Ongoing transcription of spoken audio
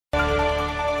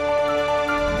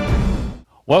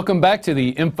Welcome back to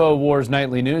the InfoWars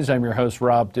Nightly News. I'm your host,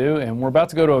 Rob Dew, and we're about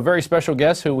to go to a very special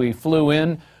guest who we flew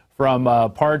in from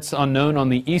parts unknown on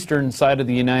the eastern side of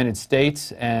the United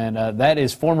States, and that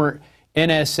is former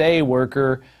NSA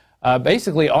worker,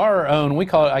 basically our own, we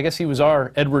call it, I guess he was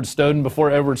our Edward Snowden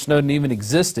before Edward Snowden even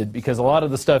existed, because a lot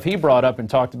of the stuff he brought up and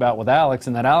talked about with Alex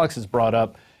and that Alex has brought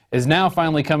up is now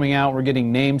finally coming out. We're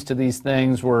getting names to these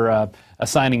things, we're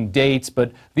assigning dates,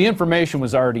 but the information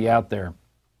was already out there.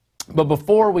 But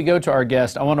before we go to our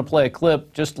guest, I want to play a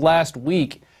clip. Just last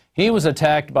week, he was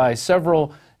attacked by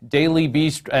several Daily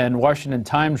Beast and Washington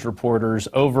Times reporters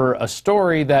over a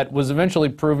story that was eventually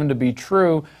proven to be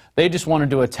true. They just wanted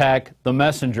to attack the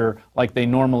messenger like they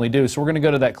normally do. So we're going to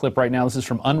go to that clip right now. This is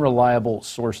from unreliable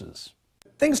sources.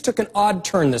 Things took an odd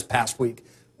turn this past week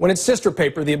when its sister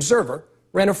paper, The Observer,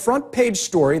 ran a front-page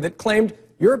story that claimed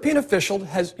European officials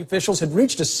had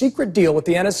reached a secret deal with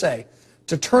the NSA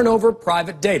to turn over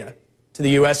private data to the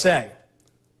USA.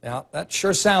 Now, that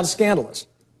sure sounds scandalous,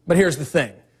 but here's the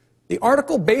thing. The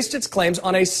article based its claims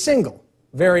on a single,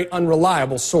 very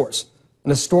unreliable source, a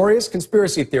notorious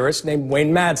conspiracy theorist named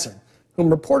Wayne Madsen, whom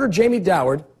reporter Jamie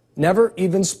Doward never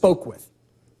even spoke with.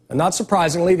 And not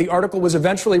surprisingly, the article was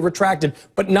eventually retracted,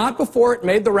 but not before it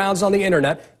made the rounds on the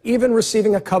internet, even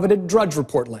receiving a coveted Drudge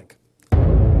Report link.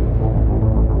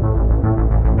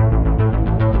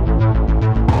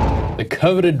 The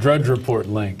coveted Drudge Report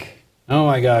link. Oh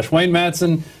my gosh, Wayne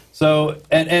Madsen. So,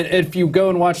 and if you go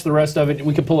and watch the rest of it,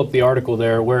 we can pull up the article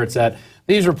there where it's at.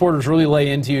 These reporters really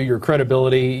lay into your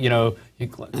credibility, you know,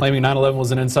 claiming 9/11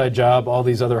 was an inside job, all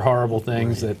these other horrible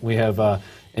things that we have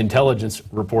intelligence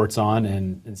reports on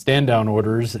and stand-down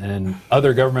orders and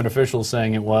other government officials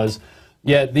saying it was.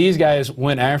 Yet these guys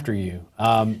went after you.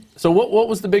 So what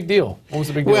was the big deal? What was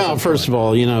the big deal? Well, first of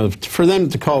all, you know, for them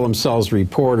to call themselves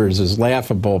reporters is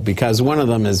laughable because one of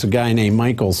them is a guy named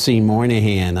Michael C.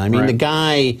 Moynihan. I mean, the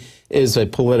guy is a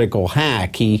political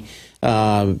hack. He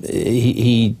tried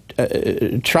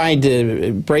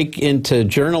to break into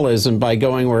journalism by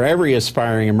going where every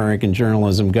aspiring American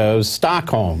journalism goes,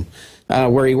 Stockholm.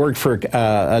 Where he worked for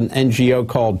an NGO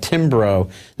called Timbro.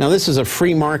 Now, this is a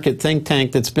free market think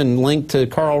tank that's been linked to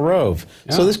Karl Rove.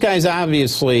 Yeah. So this guy's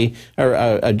obviously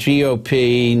a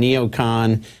GOP,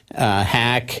 neocon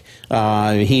hack.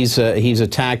 He's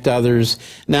attacked others.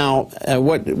 Now,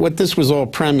 what this was all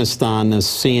premised on, this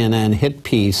CNN hit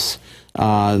piece,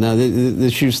 now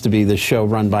this used to be the show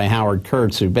run by Howard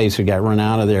Kurtz, who basically got run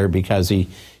out of there because he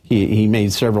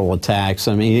made several attacks.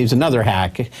 I mean, he's another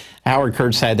hack. Howard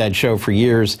Kurtz had that show for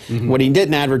years. Mm-hmm. What he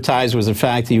didn't advertise was the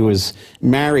fact he was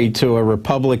married to a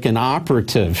Republican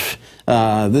operative.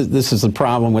 This is the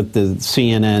problem with the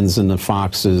CNNs and the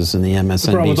Foxes and the MSNBCs.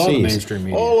 The problem with all the mainstream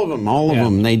media. All of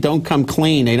them. They don't come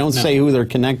clean. They don't say who they're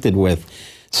connected with.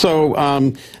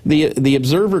 So the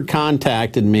Observer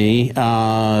contacted me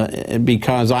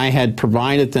because I had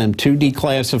provided them 2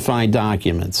 declassified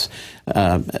documents.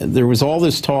 There was all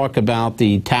this talk about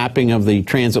the tapping of the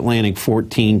transatlantic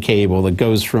 14 cable that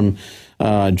goes from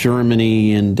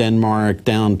Germany and Denmark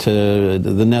down to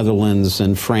the Netherlands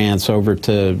and France over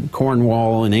to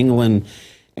Cornwall and England,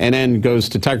 and then goes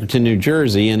to Tuckerton, New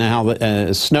Jersey, and how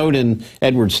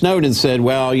Edward Snowden said,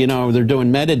 well, you know, they're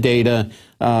doing metadata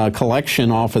collection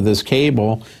off of this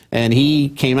cable, and he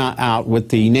came out with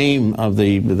the name of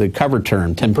the cover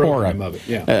term, tempora,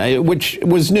 which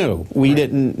was new. We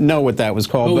didn't know what that was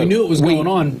called. But we knew it was going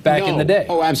on back in the day.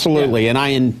 Oh, absolutely. Yeah.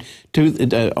 And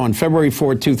on February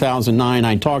 4, 2009,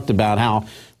 I talked about how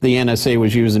the NSA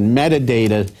was using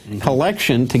metadata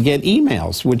collection to get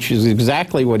emails, which is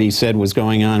exactly what he said was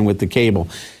going on with the cable.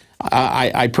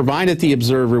 I provided the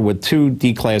Observer with 2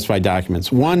 declassified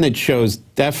documents. One that shows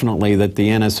definitely that the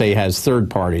NSA has third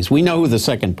parties. We know who the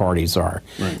second parties are.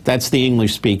 Right. That's the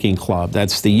English-speaking club.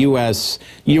 That's the U.S.'s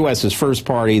first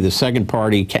party, the second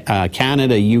party,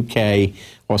 Canada, UK,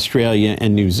 Australia,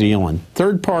 and New Zealand.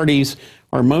 Third parties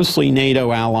are mostly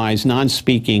NATO allies,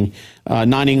 non-English-speaking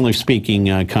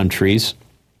countries.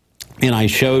 And I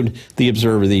showed the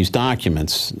Observer these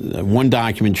documents. One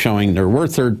document showing there were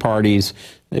third parties.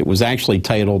 It was actually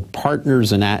titled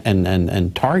Partners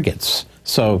and Targets.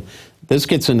 So this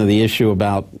gets into the issue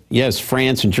about, yes,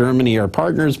 France and Germany are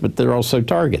partners, but they're also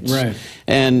targets. Right.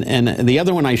 And the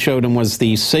other one I showed him was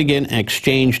the SIGINT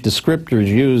exchange descriptors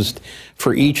used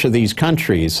for each of these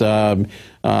countries. And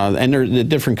the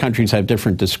different countries have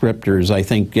different descriptors. I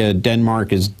think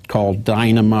Denmark is called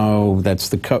Dynamo. That's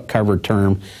the cover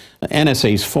term.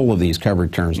 NSA is full of these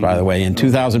covered terms, by the way. In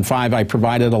 2005, I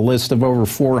provided a list of over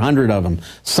 400 of them.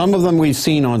 Some of them we've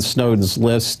seen on Snowden's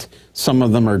list. Some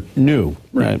of them are new.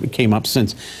 It came up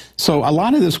since. So a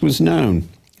lot of this was known.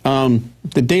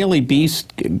 the Daily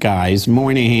Beast guys,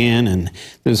 Moynihan and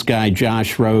this guy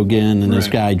Josh Rogan and this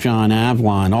guy John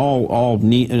Avlon,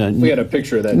 we had a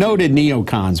picture of that. Noted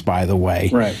neocons, by the way.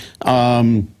 Right.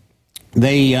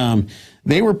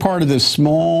 They were part of this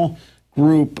small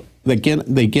group that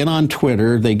get on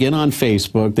Twitter, they get on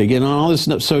Facebook, they get on all this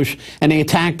social, and they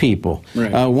attack people.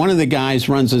 Right. One of the guys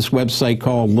runs this website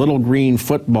called Little Green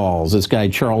Footballs. This guy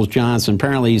Charles Johnson.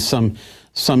 Apparently, he's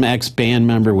some ex-band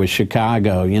member with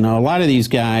Chicago. You know, a lot of these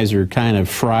guys are kind of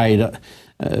fried,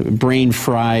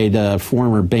 brain-fried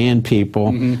former band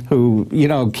people who, you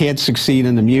know, can't succeed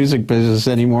in the music business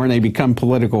anymore, and they become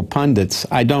political pundits.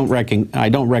 I don't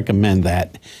recommend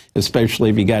that, especially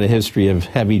if you got a history of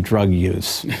heavy drug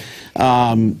use,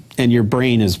 and your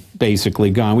brain is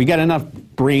basically gone. We got enough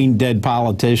brain-dead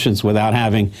politicians without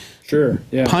having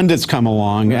pundits come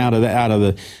along out of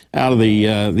the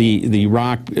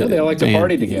rock. Yeah, they like to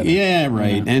party together. Yeah,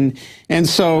 right. Yeah. And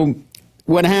so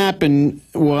what happened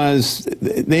was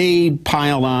they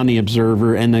piled on the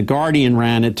Observer, and the Guardian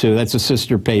ran it too. That's a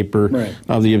sister paper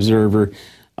of the Observer.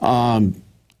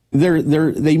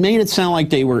 They made it sound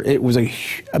like it was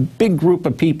a big group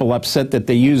of people upset that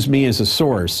they used me as a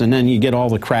source, and then you get all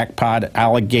the crackpot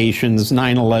allegations,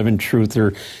 9/11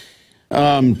 truther.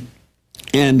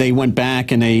 And they went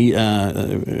back and they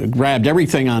grabbed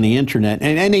everything on the internet,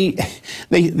 and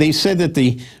they said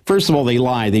that first of all they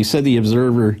lied. They said the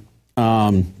Observer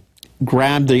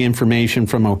grabbed the information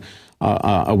from a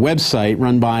website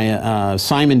run by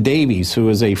Simon Davies, who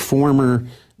is a former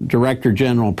Director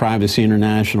General of Privacy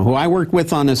International, who I worked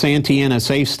with on this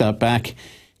anti-NSA stuff back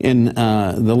in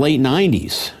the late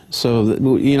 90s.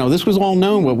 So, you know, this was all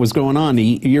known what was going on.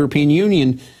 The European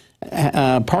Union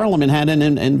Parliament had an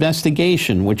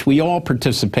investigation, which we all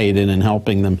participated in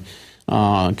helping them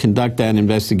conduct that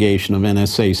investigation of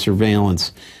NSA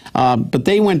surveillance. But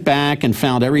they went back and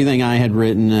found everything I had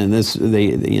written, and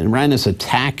they ran this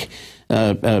attack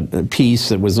piece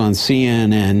that was on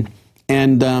CNN,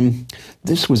 and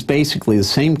this was basically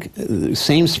the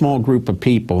same small group of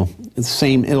people, the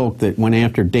same ilk that went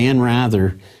after Dan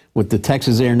Rather with the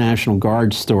Texas Air National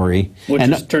Guard story. Which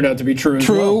turned out to be true as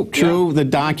well. True. Yeah. The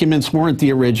documents weren't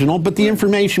the original, but the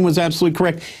information was absolutely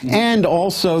correct. And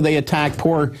also they attacked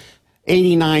poor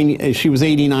 89, she was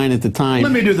 89 at the time.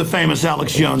 Let me do the famous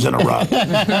Alex Jones interrupt.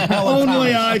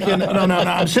 Only I can. No.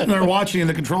 I'm sitting there watching in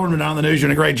the control room now on the news. You're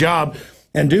doing a great job.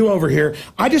 And do over here.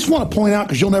 I just want to point out,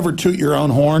 because you'll never toot your own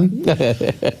horn,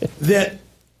 that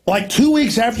like 2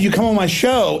 weeks after you come on my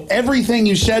show, everything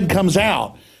you said comes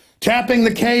out. Tapping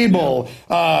the cable,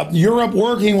 Europe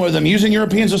working with them, using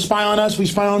Europeans to spy on us, we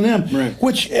spy on them. Right.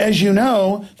 Which, as you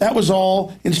know, that was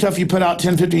all in stuff you put out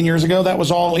 10, 15 years ago. That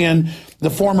was all in the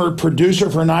former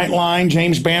producer for Nightline,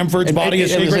 James Bamford's Body of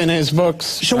Secrets. It was in his books.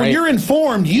 So when you're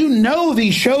informed, you know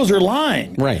these shows are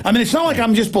lying. Right. I mean, it's not like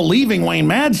I'm just believing Wayne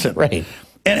Madsen. Right.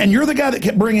 And you're the guy that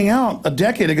kept bringing out a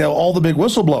decade ago all the big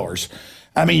whistleblowers.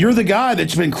 I mean, you're the guy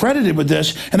that's been credited with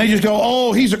this, and they just go,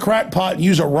 oh, he's a crackpot, and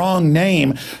use a wrong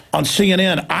name on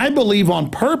CNN. I believe on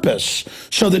purpose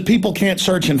so that people can't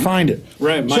search and find it.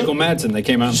 Right, Michael Madsen, they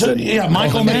came out and said. Yeah,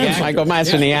 Michael Madsen. Michael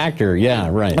Madsen, the actor, yeah,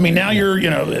 right. I mean, now you're, you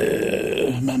know,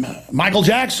 Michael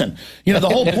Jackson. You know, the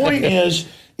whole point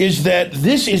is that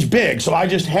this is big. So I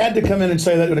just had to come in and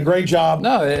say that. Did a great job.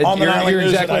 No, you're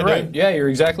exactly right. Did. Yeah, you're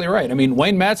exactly right. I mean,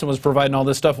 Wayne Madsen was providing all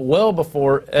this stuff well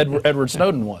before Edward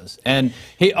Snowden was. And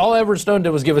all Edward Snowden did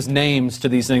was give us names to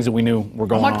these things that we knew were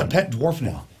going on. I'm like the pet dwarf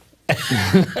now.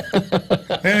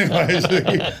 Anyways,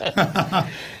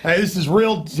 hey, this is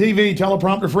real TV,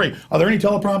 teleprompter free. Are there any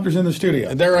teleprompters in the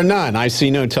studio? There are none. I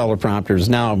see no teleprompters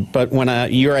now. But when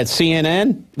you're at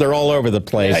CNN, they're all over the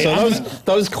place. Hey, so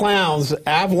those clowns,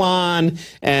 Avlon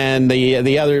and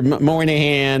the other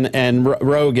Moynihan and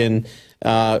Rogan,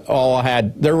 all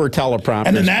there were teleprompters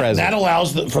and then present. That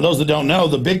allows, for those that don't know,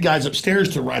 the big guys upstairs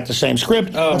to write the same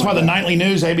script. That's why the nightly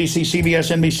news, ABC,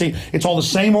 CBS, NBC, it's all the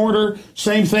same order,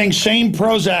 same thing, same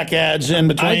Prozac ads in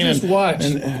between. I just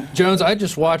watched, Jones, I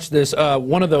just watched this,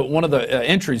 one of the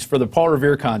entries for the Paul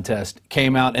Revere contest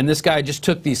came out, and this guy just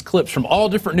took these clips from all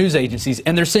different news agencies,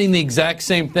 and they're saying the exact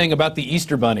same thing about the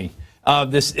Easter Bunny.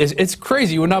 It's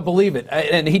crazy. You would not believe it.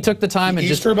 And he took the time and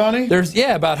Easter Bunny?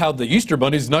 About how the Easter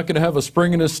Bunny's not going to have a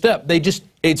spring in his step.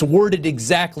 It's worded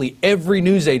exactly every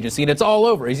news agency, and it's all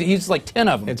over. He's like 10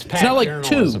 of them. It's not like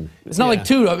journalism. 2. It's not like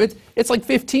 2 of it. It's like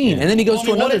 15. And then he goes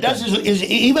to another. What it does is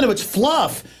even if it's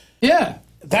fluff. Yeah.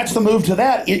 that's the move to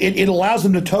that. It allows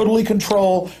them to totally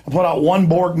control and put out one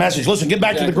Borg message. Listen, get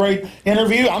back to the great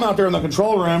interview. I'm out there in the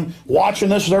control room watching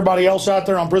this with everybody else out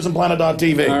there on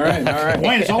prisonplanet.tv. All right.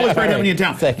 Wayne, it's always great having you in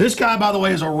town. This guy, by the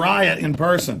way, is a riot in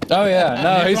person. Oh, yeah.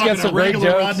 No, he's got some great jokes.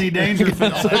 Rodney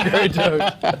Dangerfield. Some great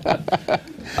jokes.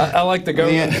 I like the go.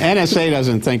 The NSA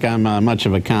doesn't think I'm much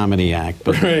of a comedy act.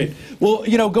 But. Right. Well,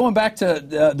 going back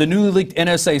to the newly leaked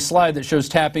NSA slide that shows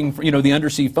tapping, the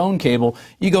undersea phone cable,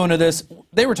 you go into this,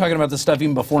 they were talking about this stuff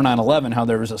even before 9/11, how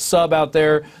there was a sub out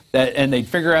there, and they'd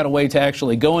figure out a way to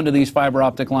actually go into these fiber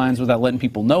optic lines without letting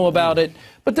people know about it.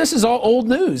 But this is all old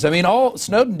news. I mean, all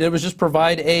Snowden did was just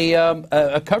provide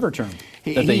a cover term.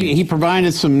 He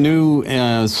provided some new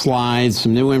slides,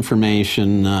 some new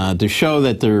information to show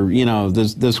that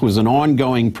this was an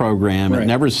ongoing program. Right. It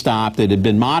never stopped. It had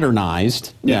been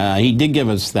modernized. Yeah. He did give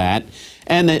us that.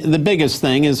 And the biggest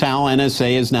thing is how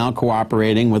NSA is now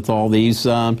cooperating with all these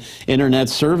internet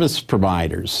service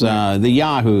providers, the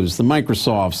Yahoos, the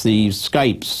Microsofts, the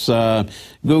Skypes,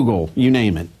 Google, you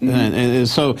name it. And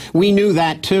so we knew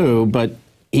that too, but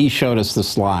he showed us the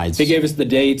slides. He gave us the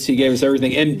dates. He gave us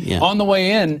everything. And on the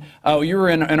way in, you were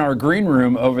in our green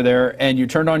room over there, and you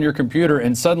turned on your computer,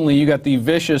 and suddenly you got the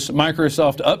vicious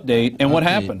Microsoft update. And what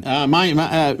happened?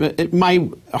 My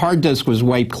hard disk was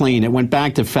wiped clean. It went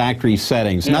back to factory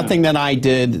settings. Yeah. Nothing that I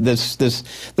did. This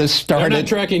started. They're not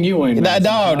tracking you, Wayne.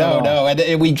 No.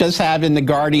 And we just have in the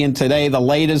Guardian today the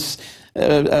latest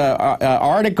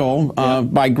article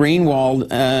by Greenwald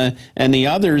and the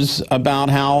others about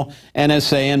how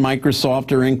NSA and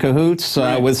Microsoft are in cahoots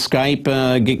with Skype,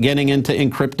 getting into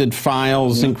encrypted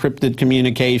files, encrypted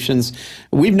communications.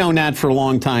 We've known that for a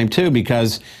long time, too,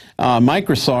 because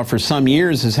Microsoft for some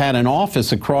years has had an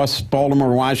office across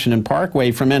Baltimore-Washington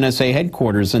Parkway from NSA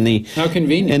headquarters in the How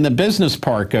convenient. In the business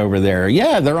park over there.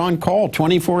 Yeah, they're on call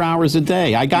 24 hours a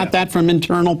day. I got that from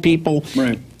internal people.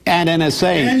 Right. At NSA.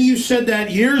 And you said that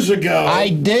years ago. I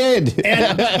did.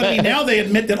 And I mean, now they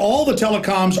admit that all the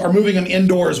telecoms are moving them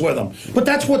indoors with them. But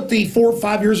that's what 4 or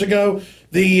 5 years ago,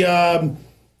 the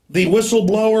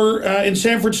whistleblower in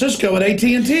San Francisco at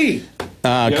AT&T.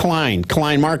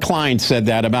 Mark Klein said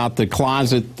that about the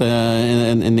closet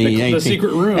in the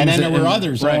secret rooms. And then there were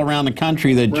others all around the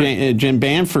country that Jim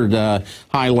Bamford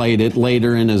highlighted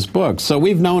later in his book. So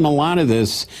we've known a lot of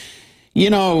this.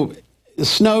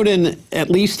 Snowden,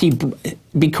 at least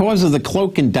because of the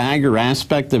cloak and dagger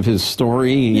aspect of his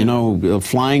story,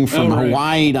 flying from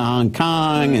Hawaii to Hong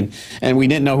Kong, and we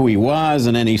didn't know who he was,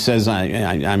 and then he says,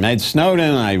 I'm Ed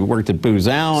Snowden, I worked at Booz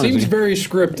Allen. Seems very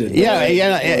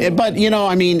scripted. But,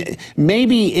 I mean,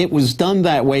 maybe it was done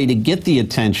that way to get the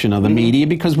attention of the media,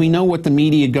 because we know what the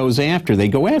media goes after. They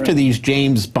go after these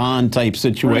James Bond-type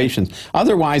situations.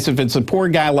 Otherwise, if it's a poor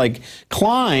guy like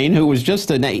Klein, who was just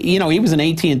he was an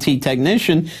AT&T technician.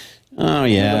 Oh,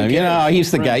 yeah,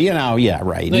 he's the guy,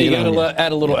 right. No, you got to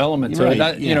add a little element to it.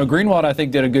 Greenwald, I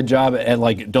think, did a good job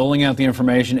at, doling out the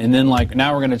information, and then,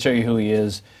 now we're going to show you who he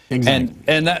is. Exactly.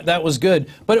 And that was good,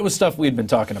 but it was stuff we had been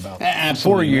talking about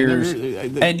for years.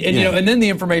 And then the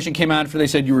information came out after they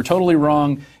said you were totally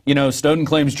wrong. Snowden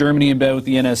claims Germany in bed with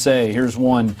the NSA. Here's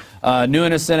one. New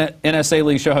NSA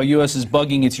leaks show how U.S. is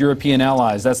bugging its European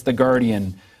allies. That's The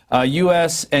Guardian.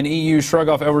 U.S. and EU shrug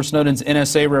off Edward Snowden's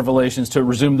NSA revelations to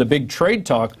resume the big trade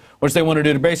talk, which they want to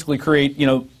do to basically create,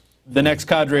 the next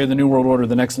cadre of the New World Order,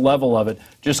 the next level of it,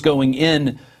 just going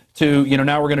in to,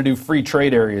 now we're going to do free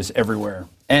trade areas everywhere.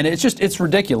 And it's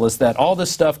ridiculous that all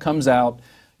this stuff comes out.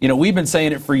 We've been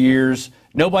saying it for years.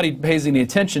 Nobody pays any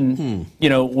attention,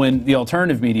 when the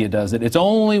alternative media does it. It's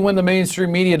only when the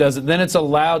mainstream media does it, then it's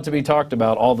allowed to be talked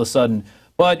about all of a sudden.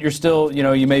 But you're still,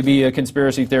 you may be a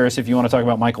conspiracy theorist if you want to talk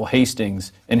about Michael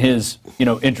Hastings and his,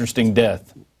 interesting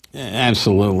death.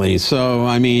 Absolutely. So,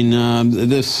 I mean,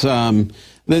 this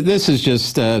is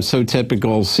just so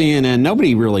typical. CNN,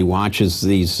 nobody really watches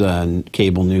these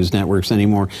cable news networks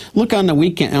anymore. Look, on the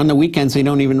weekends, they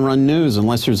don't even run news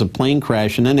unless there's a plane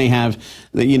crash, and then they have,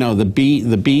 the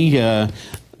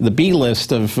B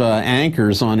list of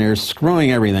anchors on there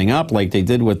screwing everything up like they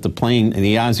did with the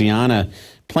Asiana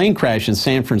plane crash in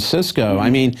San Francisco. I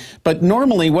mean, but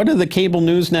normally, what do the cable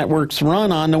news networks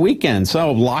run on the weekends?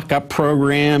 Oh, lock-up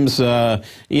programs,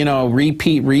 repeat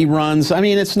reruns. I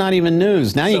mean, it's not even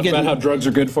news. Now you get about how drugs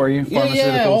are good for you.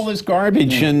 Yeah, all this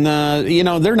garbage, and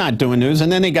they're not doing news. And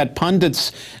then they got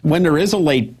pundits when there is a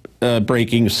late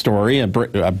breaking story, a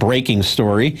breaking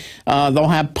story. They'll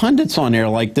have pundits on there,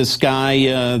 like this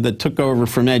guy that took over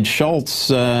from Ed Schultz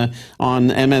on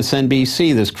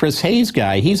MSNBC. This Chris Hayes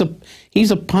guy. He's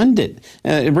a pundit.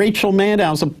 Rachel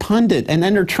Maddow's a pundit, and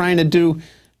then they're trying to do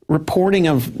reporting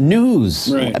of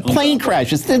news, plane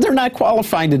crashes. They're not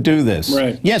qualified to do this.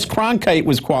 Yes, Cronkite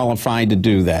was qualified to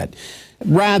do that.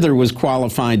 Rather was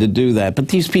qualified to do that. But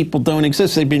these people don't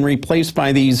exist. They've been replaced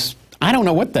by these, I don't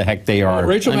know what the heck they are. Well,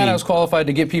 Rachel Maddow was qualified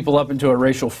to get people up into a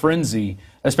racial frenzy,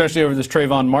 especially over this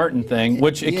Trayvon Martin thing,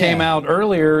 which it came out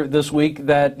earlier this week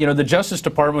that, you know, the Justice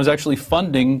Department was actually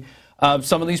funding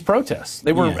some of these protests.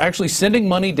 They were actually sending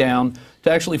money down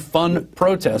to actually fund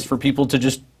protests for people to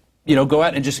just, you know, go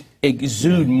out and just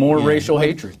exude more racial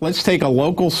hatred. Let's take a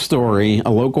local story,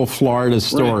 a local Florida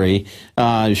story.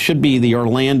 Should be the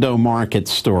Orlando market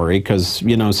story, because,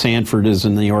 you know, Sanford is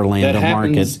in the Orlando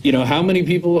market. You know, how many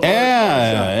people are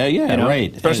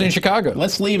right. Especially in Chicago.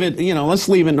 Let's leave it, you know, let's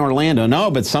leave it in Orlando.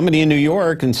 No, but somebody in New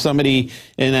York and somebody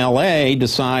in L.A.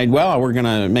 decide, well, we're going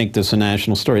to make this a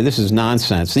national story. This is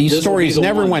nonsense. These stories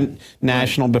never went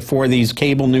national before these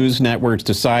cable news networks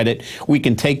decided we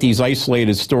can take these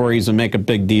isolated stories and make a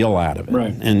big deal out of it.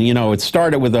 And, you know, it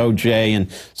started with O.J.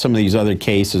 and some of these other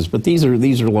cases, but these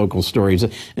are local stories.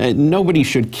 Nobody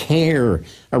should care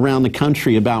around the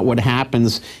country about what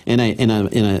happens in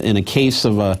a case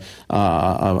of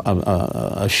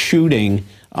a shooting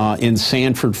in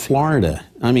Sanford, Florida.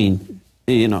 I mean,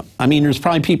 you know, there's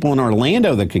probably people in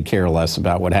Orlando that could care less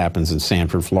about what happens in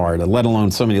Sanford, Florida, let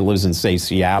alone somebody who lives in, say,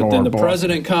 Seattle. But then or the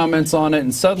president comments on it,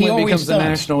 and suddenly it becomes a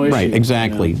national issue. Right,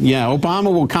 exactly. Yeah,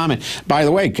 Obama will comment. By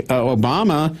the way,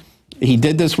 Obama, he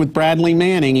did this with Bradley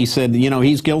Manning. He said, you know,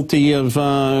 he's guilty of,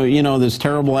 you know, this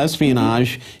terrible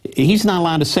espionage. He's not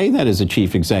allowed to say that as a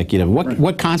chief executive.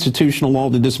 What constitutional law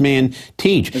did this man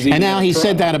teach? And now he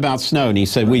said that about Snowden. He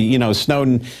said, you know,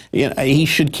 Snowden, you know, he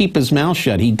should keep his mouth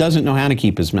shut. He doesn't know how to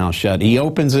keep his mouth shut. He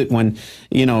opens it when,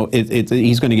 you know,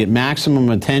 he's going to get maximum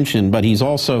attention, but he's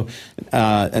also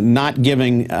not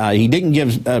giving, he didn't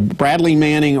give Bradley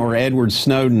Manning or Edward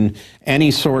Snowden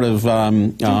any sort of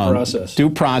due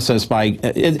process by,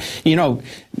 you know,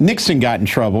 Nixon got in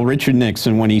trouble, Richard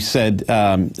Nixon, when he said,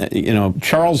 you know,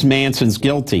 Charles Manson's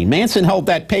guilty. Manson held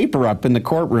that paper up in the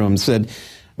courtroom and said,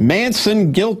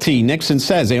 Manson guilty, Nixon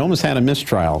says. They almost had a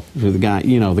mistrial for the guy,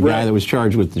 you know, the guy that was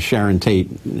charged with the Sharon Tate,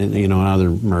 you know, and other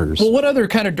murders. Well, what other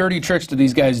kind of dirty tricks do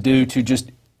these guys do to just,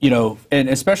 you know, and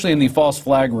especially in the false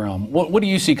flag realm? What do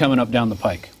you see coming up down the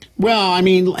pike? Well, I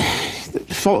mean,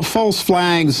 false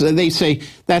flags, they say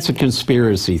that's a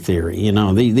conspiracy theory. You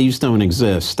know, these don't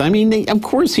exist. I mean, of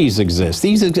course these exist.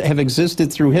 These have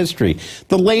existed through history.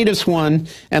 The latest one,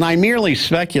 and I merely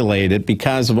speculated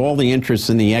because of all the interest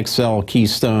in the XL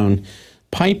Keystone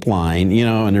pipeline, you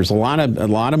know, and there's a lot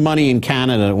of money in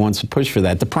Canada that wants to push for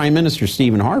that. The Prime Minister,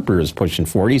 Stephen Harper, is pushing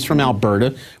for it. He's from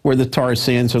Alberta, where the tar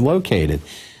sands are located.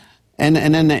 And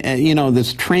then, you know,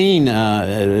 this train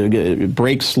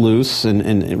breaks loose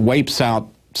and wipes out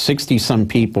 60-some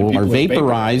people are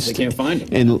vaporized. They can't find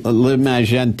them. In Le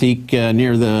Magentic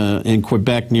in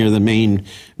Quebec near the Maine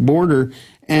border.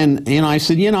 And, you know, I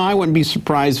said, you know, I wouldn't be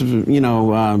surprised if, you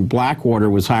know, Blackwater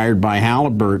was hired by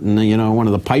Halliburton, you know, one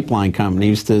of the pipeline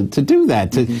companies, to do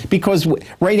that. Because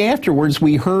right afterwards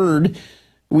we heard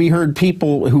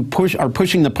people who are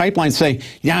pushing the pipeline say,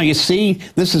 yeah, you see,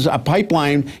 this is a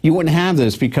pipeline. You wouldn't have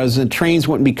this because the trains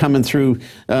wouldn't be coming through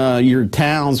your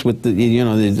towns with the, you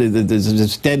know,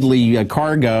 this deadly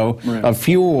cargo of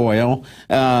fuel oil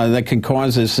that could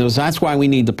cause this. So that's why we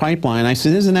need the pipeline. I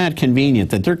said, isn't that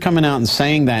convenient that they're coming out and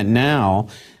saying that now?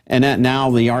 And that now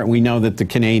we know that the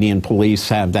Canadian police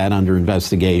have that under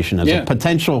investigation as a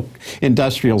potential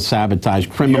industrial sabotage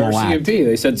criminal act.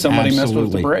 They said somebody messed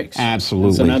with the brakes.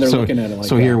 Absolutely. So now they're looking at it like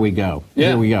that. Here we go.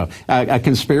 Here we go. A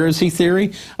conspiracy theory?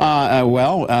 Then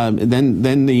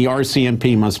the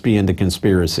RCMP must be into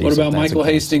conspiracies. What about Michael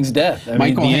Hastings' death? I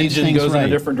mean, the engine goes in a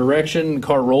different direction, the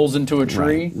car rolls into a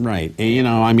tree. Right. You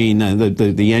know, I mean,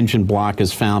 the engine block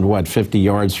is found, what, 50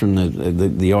 yards from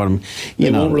the autumn.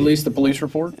 They won't release the police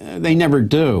report? They never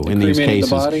do in these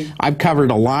cases. I've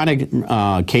covered a lot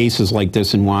of cases like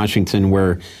this in Washington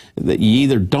where you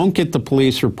either don't get the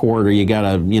police report or you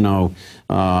gotta, you know,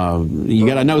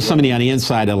 know somebody on the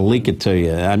inside that'll leak it to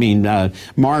you. I mean,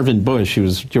 Marvin Bush, who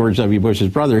was George W. Bush's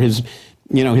brother, his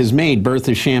maid,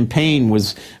 Bertha Champagne,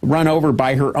 was run over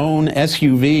by her own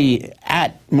SUV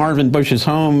at Marvin Bush's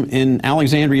home in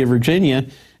Alexandria, Virginia,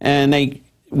 and they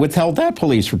withheld that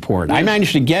police report. I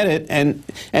managed to get it, and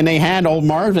they had old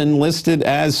Marvin listed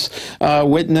as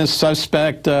witness,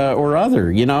 suspect, or other.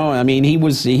 You know, I mean, he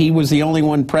was the only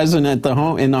one present at the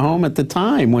home at the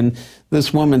time when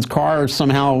this woman's car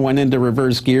somehow went into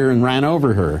reverse gear and ran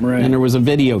over her. Right. And there was a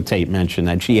videotape mentioned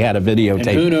that she had a videotape.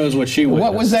 And who knows what she witnessed.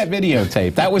 What was that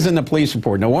videotape? That was in the police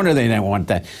report. No wonder they didn't want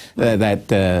that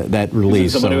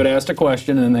release. Somebody would ask a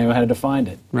question and they had to find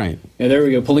it. Right. Yeah, there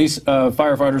we go. Police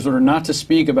firefighters ordered not to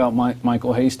speak about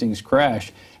Michael Hastings'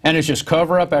 crash. And it's just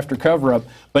cover-up after cover-up.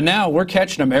 But now we're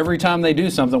catching them every time they do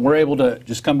something. We're able to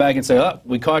just come back and say, oh,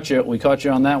 we caught you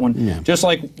on that one. Yeah. Just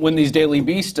like when these Daily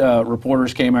Beast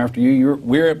reporters came after you,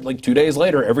 we're like 2 days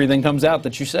later, everything comes out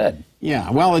that you said.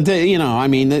 Yeah, well, you know, I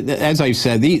mean, as I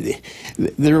said,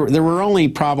 there were only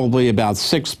probably about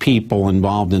 6 people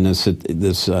involved in this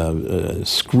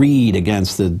screed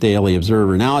against the Daily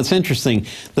Observer. Now, it's interesting.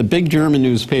 The big German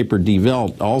newspaper Die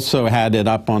Welt also had it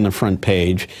up on the front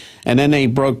page, and then they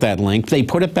broke that link. They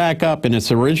put it back up in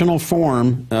its original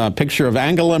form, a picture of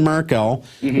Angela Merkel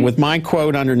with my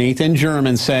quote underneath in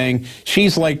German saying,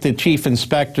 she's like the chief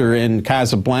inspector in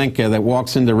Casablanca that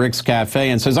walks into Rick's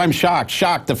Cafe and says, I'm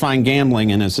shocked to find gambling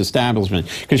in this establishment,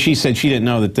 because she said she didn't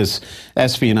know that this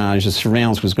espionage, this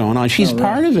surveillance was going on. She's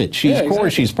part of it. Of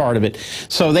course she's part of it.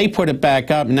 So they put it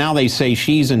back up. Now they say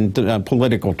she's in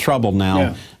political trouble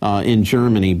now in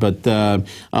Germany. But well,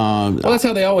 that's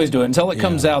how they always do it. Until it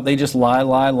comes out, they just lie,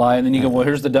 and then you go, well,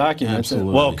 here's the documents.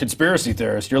 Absolutely. Well, conspiracy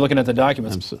theorist, you're looking at the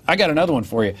documents. Absolutely. I got another one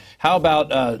for you. How about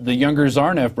the younger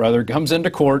Zarnev brother comes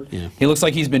into court. He looks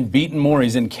like he's been beaten more.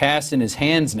 He's in cast in his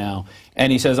hands now,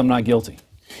 and he says, I'm not guilty.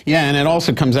 Yeah, and it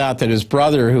also comes out that his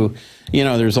brother, who, you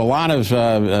know, there's a lot of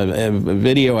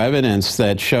video evidence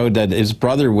that showed that his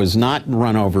brother was not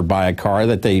run over by a car,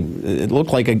 that it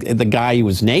looked like the guy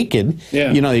was naked.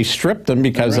 Yeah. You know, they stripped him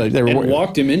because they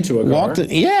walked him into a car.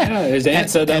 His aunt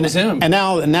said that was him. And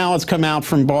now it's come out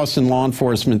from Boston law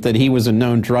enforcement that he was a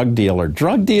known drug dealer.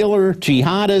 Drug dealer,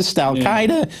 jihadist,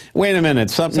 Al-Qaeda. Wait a minute,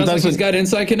 something Sounds doesn't... like he's got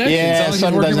inside connections. Yeah,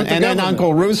 something doesn't... And then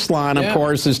Uncle Ruslan, of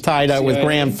course, is tied up with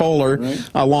Graham Fuller,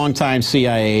 a longtime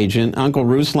CIA agent. Uncle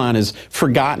Ruslan is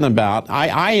forgotten about.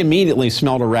 I immediately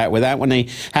smelled a rat with that when they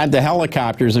had the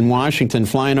helicopters in Washington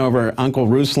flying over Uncle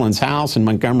Ruslan's house in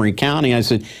Montgomery County. I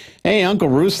said, hey, Uncle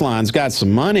Ruslan's got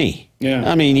some money. Yeah.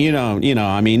 I mean, you know,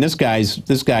 I mean, this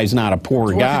guy's not a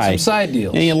poor guy. Some side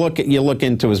deals. And you look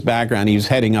into his background. He was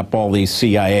heading up all these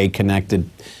CIA-connected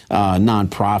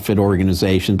nonprofit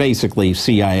organizations, basically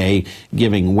CIA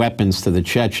giving weapons to the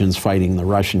Chechens fighting the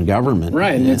Russian government.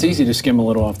 Right, and it's easy to skim a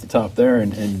little off the top there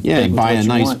and buy a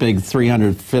nice big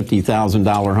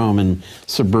 $350,000 home in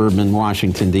suburban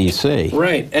Washington, D.C.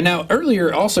 Right, and now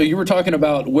earlier also you were talking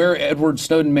about where Edward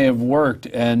Snowden may have worked,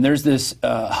 and there's this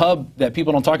hub that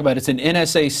people don't talk about. It's an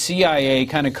NSA CIA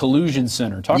kind of collusion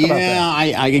center. Talk about that.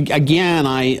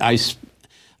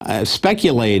 I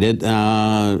speculated, you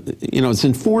know, it's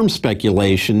informed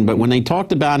speculation, but when they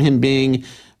talked about him being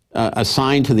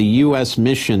assigned to the U.S.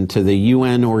 mission to the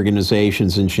UN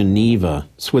organizations in Geneva,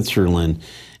 Switzerland,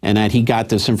 and that he got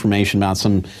this information about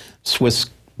some Swiss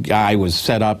guy was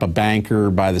set up, a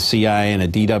banker by the CIA and a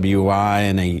DWI,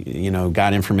 and they, you know,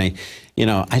 got information. You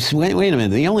know, I said, wait a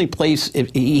minute. The only place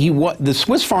the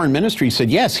Swiss Foreign Ministry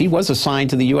said yes, he was assigned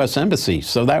to the U.S. Embassy,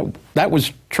 so that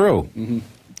was true.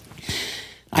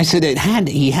 I said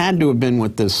he had to have been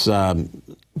with this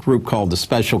group called the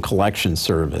Special Collections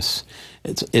Service.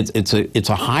 It's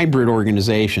a hybrid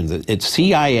organization. It's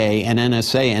CIA and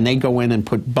NSA, and they go in and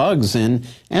put bugs in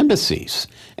embassies.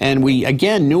 And we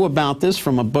again knew about this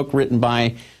from a book written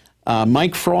by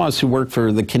Mike Frost, who worked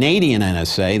for the Canadian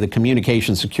NSA, the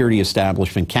Communication Security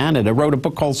Establishment Canada, wrote a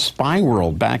book called Spy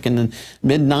World back in the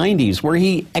mid-90s, where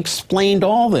he explained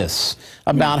all this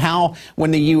about how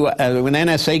when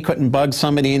NSA couldn't bug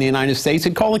somebody in the United States,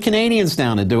 they'd call the Canadians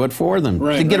down to do it for them,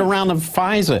 to get around the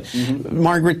FISA.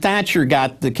 Margaret Thatcher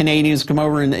got the Canadians to come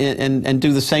over and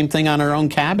do the same thing on her own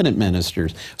cabinet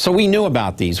ministers. So we knew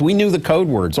about these. We knew the code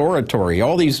words, oratory,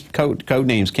 all these code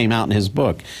names came out in his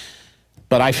book.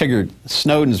 But I figured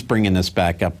Snowden's bringing this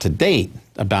back up to date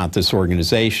about this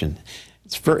organization.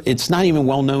 It's not even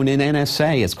well known in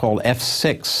NSA. It's called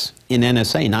F6 in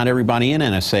NSA. Not everybody in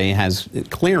NSA has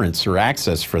clearance or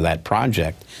access for that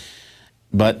project.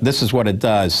 But this is what it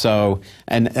does. So,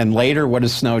 and later, what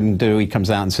does Snowden do? He comes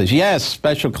out and says, yes,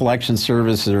 Special Collection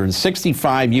Services are in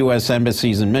 65 U.S.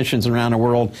 embassies and missions around the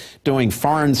world doing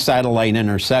foreign satellite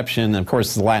interception. Of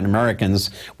course, the Latin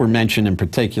Americans were mentioned in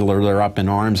particular. They're up in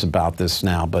arms about this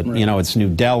now. But, you know, it's New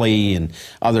Delhi and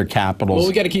other capitals. Well,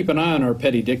 we got to keep an eye on our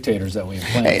petty dictators that we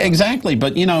implant. Exactly.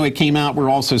 But, you know, it came out we're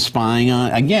also spying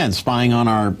on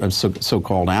our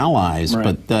so-called allies.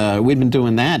 Right. But we've been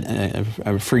doing that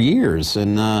for years.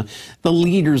 and the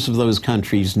leaders of those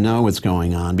countries know what's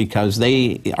going on because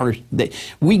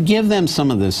we give them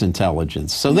some of this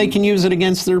intelligence so they can use it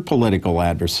against their political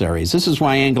adversaries. This is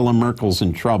why Angela Merkel's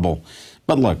in trouble.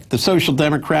 But look, the Social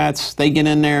Democrats, they get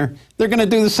in there, they're going to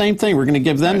do the same thing. We're going to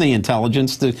give them the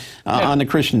intelligence to, on the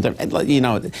Christian, you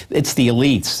know, it's the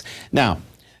elites. Now,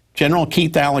 General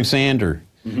Keith Alexander,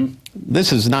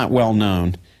 this is not well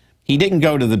known. He didn't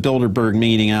go to the Bilderberg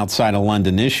meeting outside of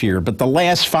London this year, but the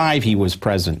last 5 he was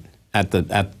present at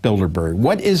Bilderberg.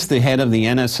 What is the head of the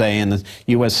NSA and the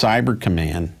U.S. Cyber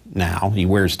Command now? He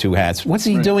wears 2 hats. What's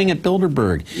he doing at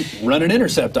Bilderberg? Running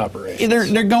intercept operations.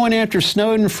 They're going after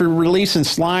Snowden for releasing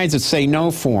slides that say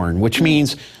no foreign, which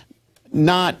means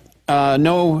not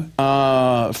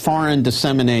no foreign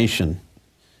dissemination.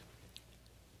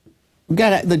 We've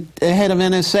got the head of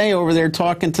NSA over there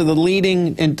talking to the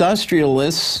leading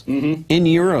industrialists in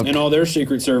Europe. And all their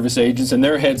Secret Service agents and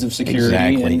their heads of security.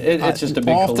 Exactly. And it's just a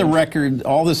big off the record,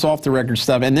 all this off the record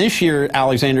stuff. And this year,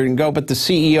 Alexander didn't go, but the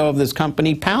CEO of this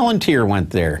company, Palantir, went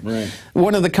there. Right.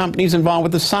 One of the companies involved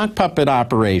with the sock puppet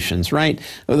operations, right?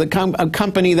 A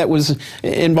company that was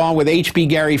involved with H.B.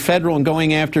 Gary Federal and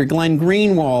going after Glenn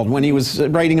Greenwald when he was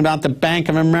writing about the Bank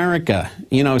of America.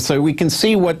 You know, so we can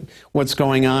see what's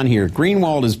going on here.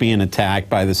 Greenwald is being attacked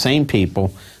by the same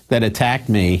people that attacked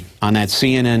me on that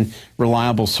CNN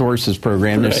Reliable Sources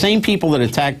program. The same people that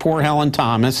attacked poor Helen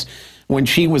Thomas when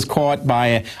she was caught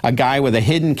by a guy with a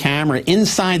hidden camera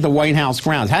inside the White House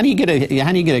grounds. How do you get a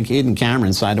hidden camera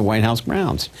inside the White House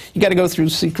grounds? You got to go through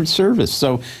Secret Service.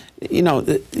 So, you know,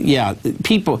 yeah,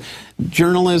 people,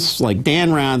 journalists like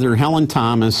Dan Rather, Helen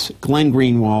Thomas, Glenn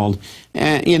Greenwald,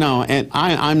 you know, and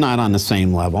I'm not on the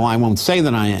same level. I won't say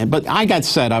that I am, but I got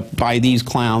set up by these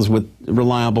clowns with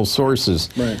reliable sources.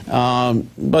 Right.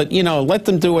 But, you know, let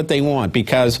them do what they want,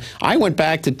 because I went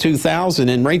back to 2000,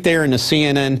 and right there in the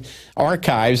CNN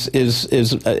archives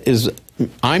is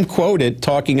I'm quoted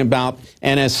talking about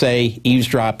NSA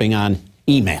eavesdropping on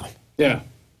email. Yeah.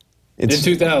 In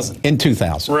 2000. In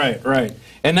 2000. Right, right.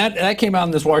 And that came out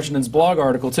in this Washington's blog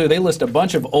article, too. They list a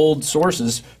bunch of old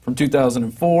sources from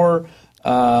 2004,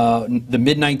 the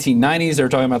mid-1990s. They're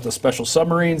talking about the special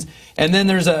submarines. And then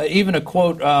there's even a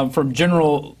quote from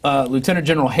Lieutenant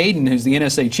General Hayden, who's the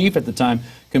NSA chief at the time.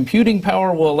 Computing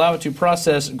power will allow it to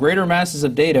process greater masses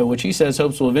of data, which he says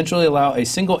hopes will eventually allow a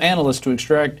single analyst to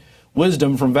extract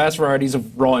wisdom from vast varieties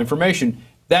of raw information.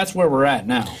 That's where we're at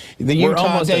now. The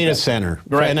Utah Data Center,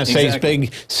 right, NSA's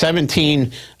big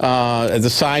 17, the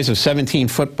size of 17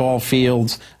 football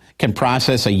fields, can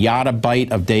process a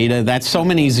yottabyte of data. That's so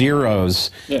many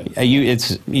zeros. Yeah.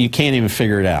 You can't even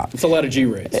figure it out. It's a lot of G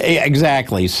rates.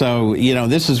 Exactly. So, you know,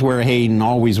 this is where Hayden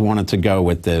always wanted to go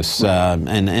with this,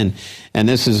 and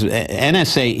this is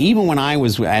NSA. Even when I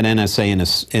was at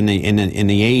NSA in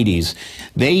the 80s,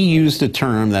 they used a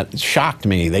term that shocked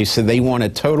me. They said they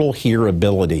wanted total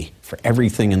hearability for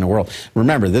everything in the world.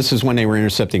 Remember, this is when they were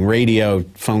intercepting radio,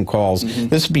 phone calls.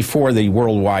 This is before the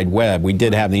World Wide Web. We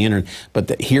did have the internet, but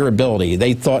the hearability,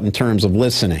 they thought in terms of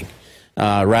listening.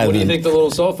 What do you think the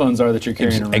little cell phones are that you're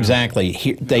carrying around?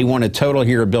 Exactly. They wanted total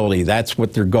hearability. That's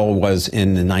what their goal was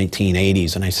in the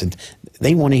 1980s. And I said,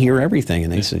 they want to hear everything.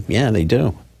 And they said, yeah, they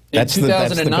do. That's in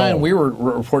 2009, we were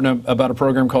reporting about a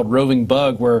program called Roving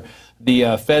Bug, where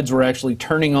the feds were actually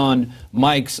turning on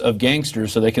mics of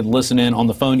gangsters so they could listen in on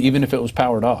the phone, even if it was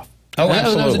powered off. Oh,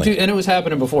 absolutely. And it was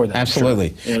happening before that.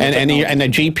 Absolutely. Sure. And the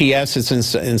GPS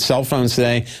that's in cell phones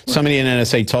today, somebody in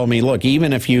NSA told me, look,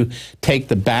 even if you take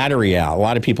the battery out, a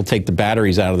lot of people take the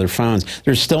batteries out of their phones,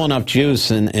 there's still enough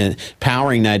juice in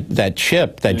powering that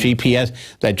chip, that GPS,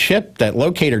 that chip, that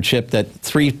locator chip, that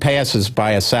 3 passes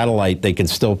by a satellite, they can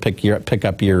still pick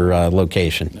up your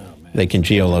location. Oh, they can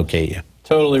geolocate you.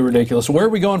 Totally ridiculous. Where are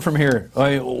we going from here?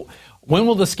 When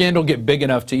will the scandal get big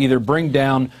enough to either bring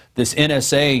down this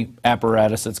NSA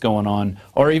apparatus that's going on,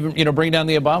 or even, you know, bring down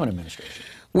the Obama administration?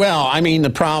 Well, I mean,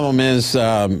 the problem is,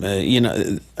 you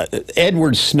know,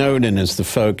 Edward Snowden is the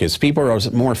focus. People are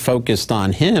more focused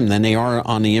on him than they are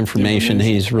on the information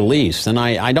he's released. And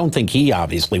I don't think he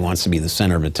obviously wants to be the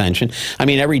center of attention. I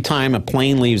mean, every time a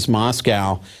plane leaves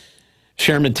Moscow,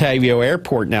 Sheremetyevo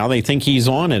Airport now, they think he's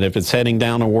on it if it's heading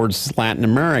down towards Latin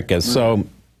America. Right. So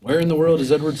where in the world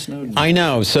is Edward Snowden? I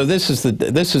know. So this is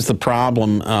the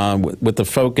problem with the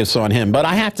focus on him. But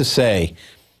I have to say,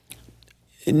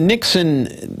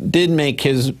 Nixon did make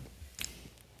his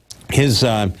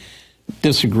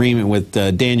disagreement with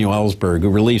Daniel Ellsberg, who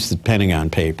released the Pentagon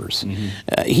Papers.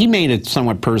 He made it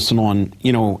somewhat personal, and,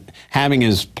 you know, having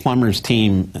his plumber's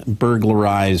team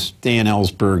burglarize Dan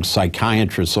Ellsberg's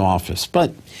psychiatrist's office.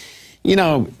 But you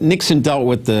know, Nixon dealt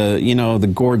with the, you know, the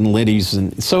Gordon Liddies,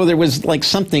 and so there was like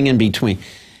something in between.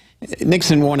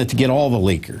 Nixon wanted to get all the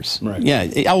leakers. Right. Yeah,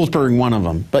 Ellsberg, one of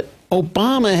them. But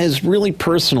Obama has really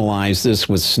personalized this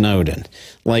with Snowden,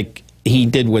 like he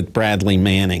did with Bradley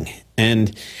Manning.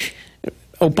 And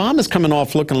Obama's coming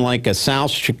off looking like a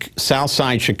South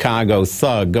Side Chicago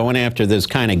thug going after this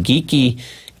kind of geeky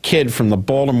kid from the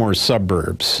Baltimore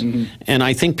suburbs. And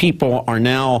I think people are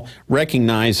now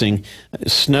recognizing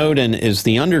Snowden is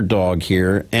the underdog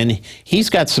here, and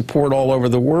he's got support all over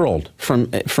the world,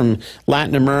 from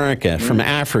Latin America, from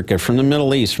Africa, from the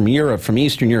Middle East, from Europe, from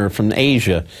Eastern Europe, from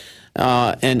Asia.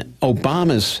 And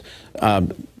Obama's,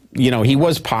 you know, he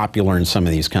was popular in some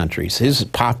of these countries. His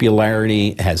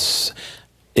popularity has...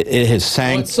 It has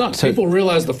sank. Well, it sucks. People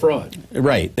realize the fraud.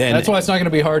 Right. And that's why it's not going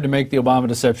to be hard to make the Obama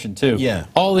deception, too. Yeah.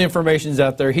 All the information's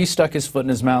out there. He stuck his foot in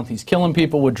his mouth. He's killing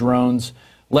people with drones,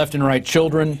 left and right.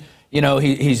 Children, you know,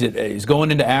 he's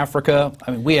going into Africa.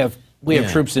 I mean, we have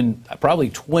troops in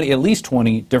probably at least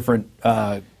 20 different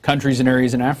countries and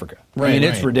areas in Africa. Right, I mean,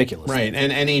 it's ridiculous. Right,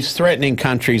 and he's threatening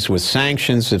countries with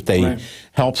sanctions if they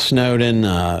help Snowden.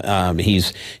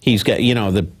 He's got, you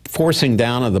know, the forcing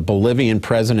down of the Bolivian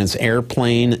president's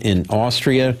airplane in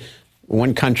Austria.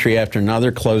 One country after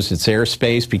another closed its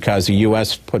airspace because the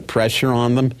U.S. put pressure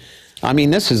on them. I mean,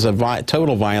 this is a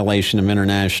total violation of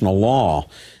international law.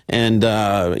 And,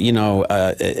 you know,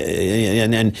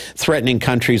 and threatening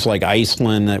countries like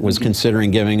Iceland that was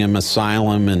considering giving him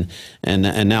asylum,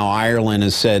 and now Ireland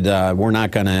has said, we're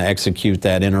not going to execute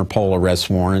that Interpol arrest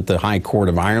warrant. The High Court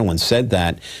of Ireland said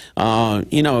that.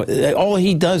 You know, all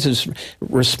he does is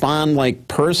respond, like,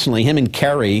 personally, him and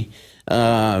Kerry.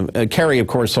 Kerry, of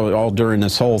course, all during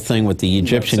this whole thing with the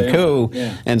Egyptian coup,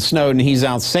 and Snowden, he's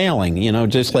out sailing, you know,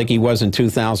 just like he was in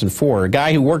 2004. A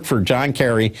guy who worked for John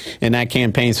Kerry in that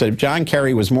campaign said if John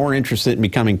Kerry was more interested in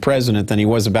becoming president than he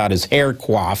was about his hair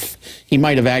coif, he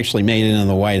might have actually made it in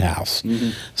the White House.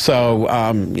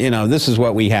 So, you know, this is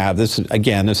what we have. This is,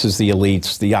 again, this is the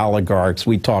elites, the oligarchs.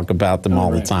 We talk about them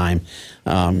all the time.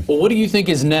 Well, what do you think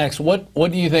is next? What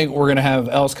do you think we're going to have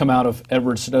else come out of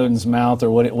Edward Snowden's mouth,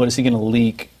 or what is he going to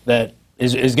leak that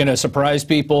is going to surprise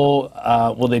people?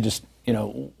 Will they just, you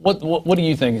know, what do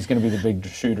you think is going to be the big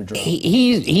shoot or drop?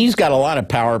 He's got a lot of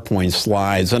PowerPoint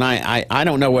slides, and I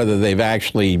don't know whether they've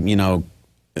actually, you know,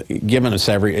 given us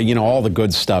you know, all the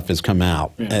good stuff has come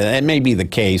out. It may be the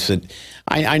case.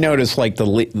 I noticed, like,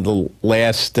 the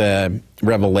last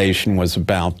revelation was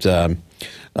about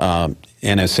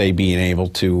NSA being able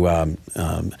to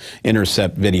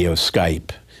intercept video Skype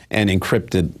and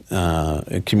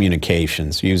encrypted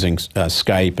communications using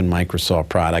Skype and Microsoft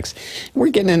products. We're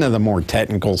getting into the more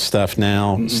technical stuff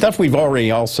now, stuff we've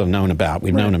already also known about.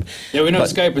 We've known them. Yeah, we know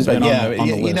Skype has been on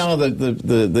the list. You know,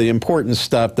 the important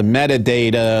stuff, the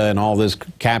metadata and all this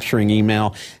capturing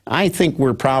email. I think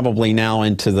we're probably now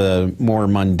into the more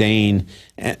mundane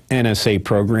NSA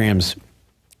programs.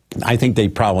 I think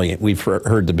we've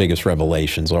heard the biggest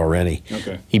revelations already.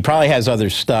 Okay. He probably has other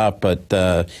stuff,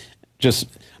 but just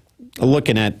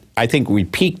looking at, I think we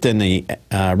peaked in the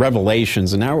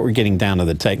revelations, and now we're getting down to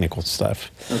the technical stuff.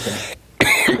 Okay.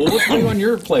 Well, what's new on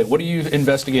your plate? What are you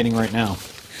investigating right now?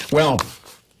 Well,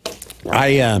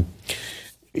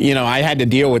 you know, I had to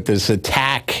deal with this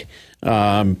attack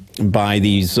by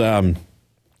these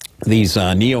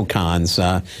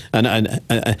neocons,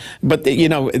 but you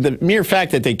know, the mere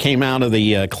fact that they came out of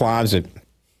the closet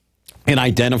and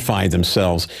identified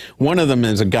themselves. One of them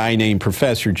is a guy named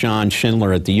Professor John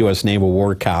Schindler at the U.S. Naval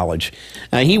War College.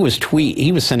 He was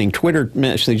sending Twitter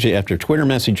message after Twitter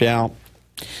message out,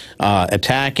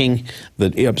 attacking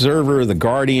the Observer, the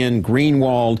Guardian,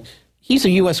 Greenwald. He's a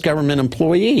U.S. government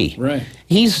employee. Right.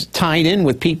 He's tied in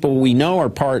with people we know are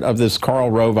part of this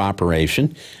Karl Rove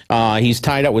operation. He's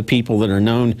tied up with people that are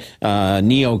known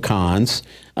neocons.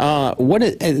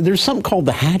 There's something called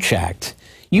the Hatch Act.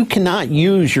 You cannot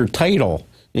use your title.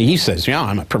 He says, yeah,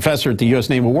 I'm a professor at the U.S.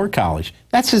 Naval War College.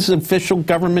 That's his official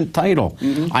government title.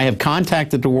 I have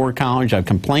contacted the War College. I've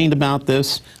complained about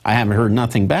this. I haven't heard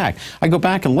nothing back. I go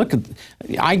back and look at,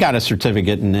 I got a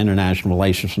certificate in international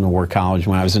relations from the War College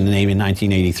when I was in the Navy in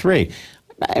 1983.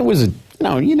 It was, you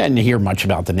know, you didn't hear much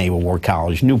about the Naval War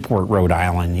College, Newport, Rhode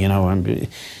Island, you know.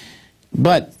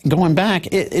 But going back,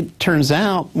 it turns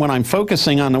out when I'm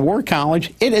focusing on the War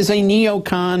College, it is a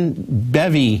neocon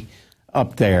bevy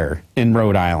up there in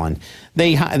Rhode Island.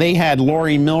 They had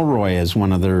Laurie Milroy as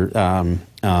one of their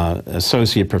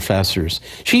associate professors.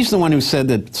 She's the one who said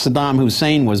that Saddam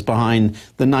Hussein was behind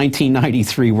the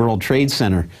 1993 World Trade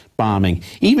Center bombing.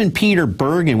 Even Peter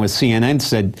Bergen with CNN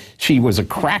said she was a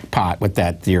crackpot with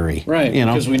that theory. Right, you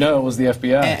know? because we know it was the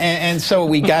FBI. And so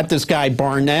we got this guy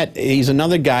Barnett. He's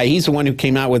another guy. He's the one who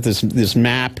came out with this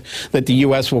map that the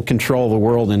U.S. will control the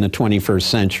world in the 21st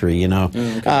century. You know,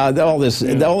 all this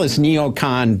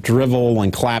neocon drivel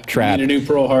and claptrap. We need a new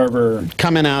Pearl Harbor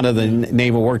Coming out of the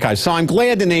Naval War College. So I'm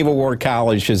glad the Naval War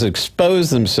College has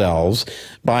exposed themselves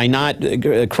by not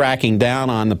cracking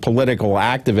down on the political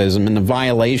activism and the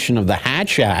violation of the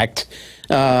Hatch Act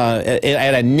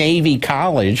at a Navy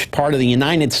college, part of the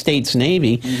United States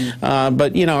Navy.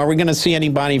 But, you know, are we going to see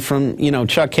anybody from, you know,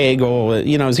 Chuck Hagel,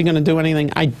 you know, is he going to do anything?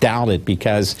 I doubt it,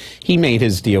 because he made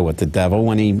his deal with the devil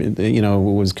when he, you know,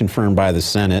 was confirmed by the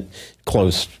Senate.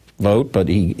 Close vote, but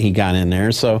he got in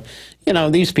there. So, you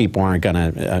know, these people aren't going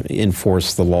to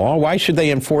enforce the law. Why should they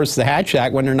enforce the Hatch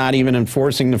Act when they're not even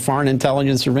enforcing the Foreign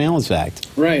Intelligence Surveillance Act?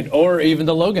 Right, or even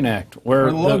the Logan Act,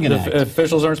 where the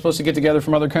officials aren't supposed to get together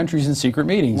from other countries in secret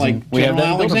meetings. Like General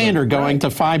Alexander going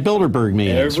to 5 Bilderberg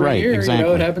meetings. Every year, exactly. You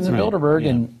know, it happens in Bilderberg,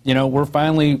 and, you know, we're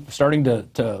finally starting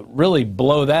to really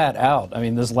blow that out. I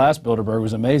mean, this last Bilderberg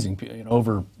was amazing. You know,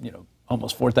 over, you know,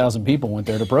 almost 4,000 people went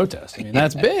there to protest. I mean,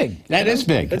 that's big. That is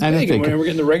big. That's big. And we're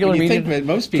getting the regular media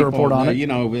most to people, report on it. You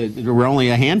know, there were only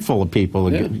a handful of people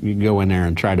that you go in there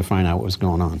and try to find out what's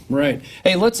going on. Right.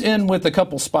 Hey, let's end with a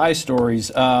couple spy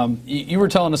stories. You were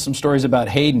telling us some stories about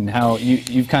Hayden, how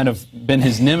you've kind of been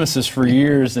his nemesis for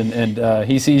years, and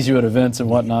he sees you at events and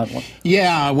whatnot.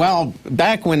 Yeah, well,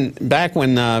 back when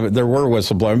there were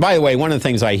whistleblowers. By the way, one of the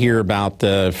things I hear about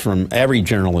from every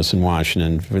journalist in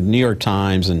Washington, for the New York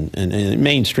Times and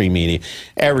mainstream media,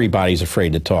 everybody's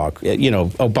afraid to talk. You know,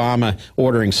 Obama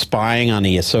ordering spying on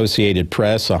the Associated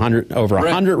Press, over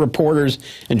 100 reporters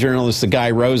and journalists, the guy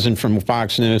Rosen from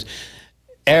Fox News.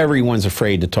 Everyone's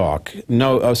afraid to talk.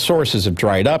 No sources have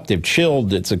dried up. They've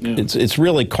chilled. It's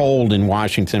really cold in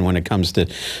Washington when it comes to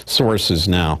sources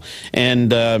now.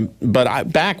 And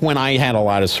but back when I had a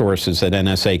lot of sources at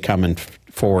NSA coming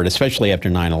forward, especially after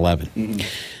 9/11.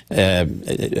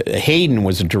 Hayden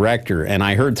was a director, and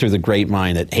I heard through the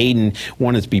grapevine that Hayden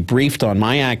wanted to be briefed on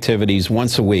my activities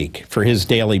once a week for his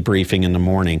daily briefing in the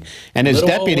morning. And his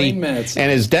deputy,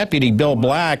 Bill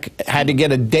Black, had to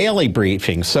get a daily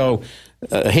briefing. So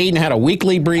Hayden had a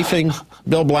weekly briefing.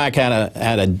 Bill Black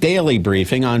had a daily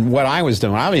briefing on what I was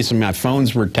doing. Obviously, my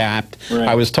phones were tapped. Right.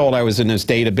 I was told I was in this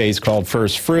database called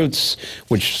First Fruits,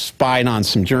 which spied on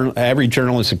every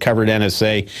journalist who covered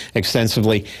NSA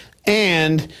extensively.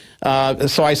 And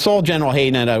so I saw General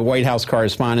Hayden at a White House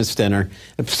Correspondents' Dinner.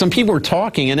 Some people were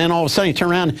talking, and then all of a sudden he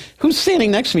turned around, who's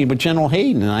standing next to me but General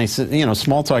Hayden? And I said, you know,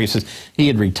 small talk. He says, he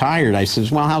had retired. I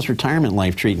says, well, how's retirement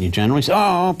life treating you, General? He said,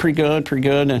 oh, pretty good, pretty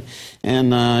good.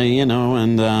 And, you know,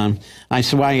 and I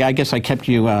said, well, I guess I kept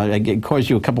you, I caused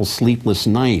you a couple sleepless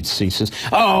nights. He says,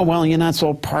 oh, well, you know, it's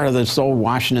all part of this old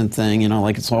Washington thing, you know,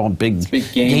 like it's all a big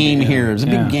game here. It's a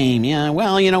big game. Yeah,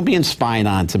 well, you know, being spied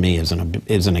on to me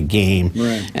isn't a game.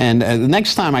 Right. And the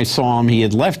next time I saw him, he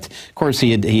had left, of course,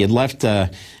 he had left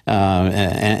NSA,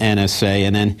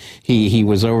 and then he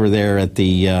was over there at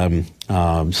the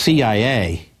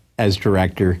CIA as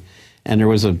director. And there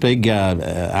was a big,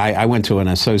 I went to an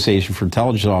Association for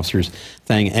Intelligence Officers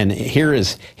thing, and here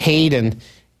is Hayden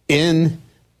in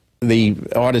the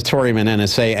auditorium in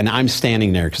NSA, and I'm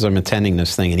standing there because I'm attending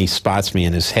this thing, and he spots me,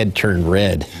 and his head turned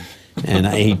red. And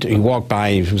he walked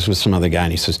by, he was with some other guy,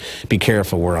 and he says, be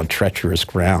careful, we're on treacherous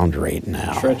ground right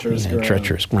now.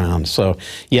 Treacherous ground. So,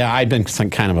 yeah, I've been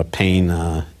kind of a pain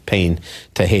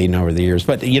to Hayden over the years.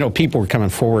 But, you know, people were coming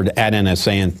forward at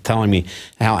NSA and telling me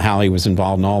how he was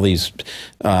involved in all these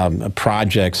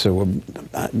projects. There were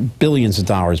billions of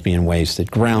dollars being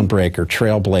wasted, Groundbreaker,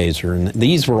 Trailblazer, and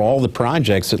these were all the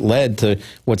projects that led to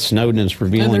what Snowden is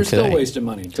revealing today. And they're still wasting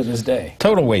money to this day.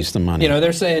 Total waste of money. You know,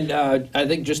 they're saying, I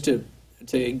think just to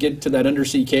get to that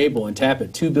undersea cable and tap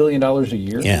it, $2 billion a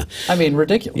year. Yeah. I mean,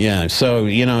 ridiculous. Yeah, so,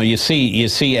 you know, you see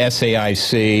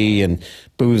SAIC and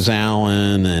Booz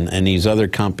Allen and these other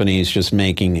companies just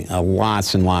making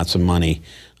lots and lots of money.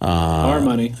 Our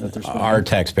money. Our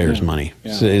taxpayers' money.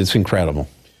 Yeah. It's incredible.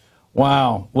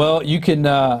 Wow. Well, you can,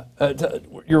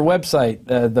 your website,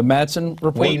 the Madsen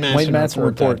Report,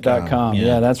 WayneMadsenReport.com.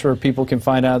 Yeah, that's where people can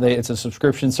find out. It's a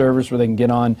subscription service where they can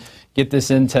get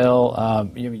this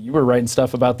intel. You were writing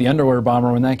stuff about the underwear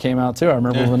bomber when that came out, too. I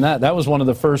remember when that was one of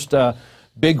the first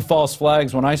big false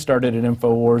flags when I started at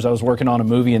InfoWars. I was working on a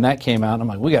movie, and that came out, and I'm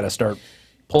like, we got to start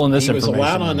pulling this information. He was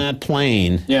allowed on that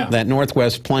plane, that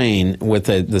Northwest plane, with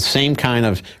the same kind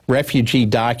of refugee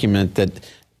document that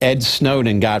Ed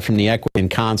Snowden got from the Ecuadorian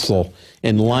consul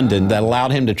in London that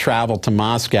allowed him to travel to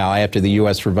Moscow after the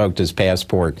U.S. revoked his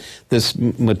passport. This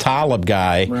Mutalib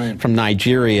guy from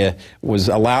Nigeria was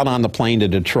allowed on the plane to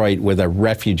Detroit with a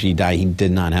refugee guy. He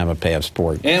did not have a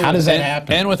passport. And How does that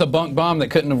happen? And with a bunk bomb that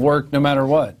couldn't have worked no matter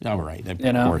what. Oh, right. Of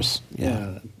you know? Course.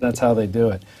 Yeah, that's how they do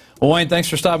it. Well, Wayne, thanks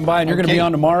for stopping by. And you're going to be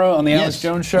on tomorrow on the Alex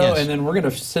Jones Show. And then we're going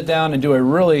to sit down and do a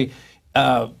really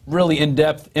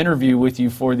in-depth interview with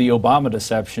you for the Obama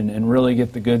deception and really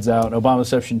get the goods out. Obama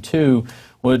Deception 2,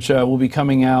 which will be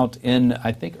coming out in,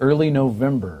 I think, early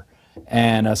November.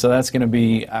 And so that's going to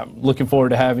be, looking forward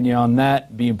to having you on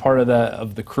that, being part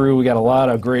of the crew. We got a lot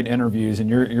of great interviews, and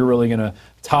you're really going to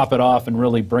top it off and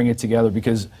really bring it together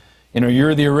because, you know,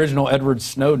 you're the original Edward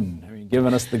Snowden.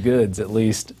 Giving us the goods, at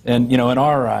least, and you know, in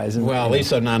our eyes. And, well, at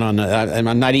least I'm not on.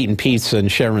 I'm not eating pizza in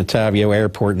Sheremetyevo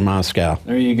Airport in Moscow.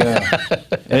 There you go.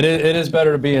 It is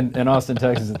better to be in Austin,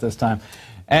 Texas, at this time.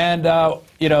 And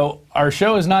you know, our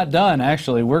show is not done.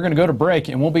 Actually, we're going to go to break,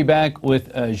 and we'll be back with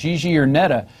Gigi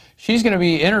Ernetta. She's going to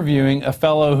be interviewing a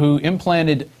fellow who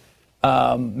implanted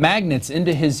magnets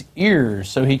into his ears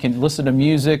so he can listen to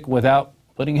music without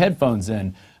putting headphones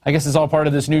in. I guess it's all part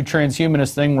of this new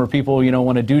transhumanist thing where people, you know,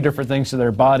 want to do different things to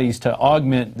their bodies to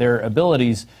augment their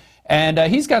abilities. And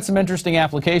he's got some interesting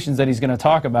applications that he's going to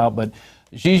talk about. But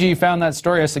Gigi found that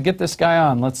story. I said, get this guy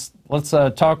on. Let's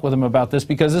talk with him about this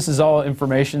because this is all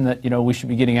information that, you know, we should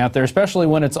be getting out there, especially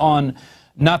when it's on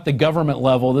not the government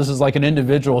level. This is like an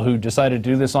individual who decided to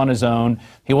do this on his own.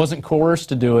 He wasn't coerced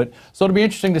to do it. So it'll be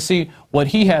interesting to see what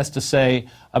he has to say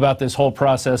about this whole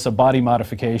process of body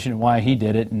modification and why he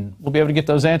did it. And we'll be able to get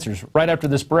those answers right after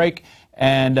this break.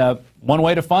 And one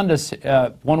way to fund us,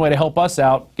 one way to help us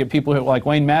out, get people like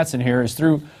Wayne Madsen here, is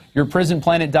through your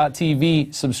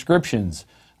PrisonPlanet.tv subscriptions.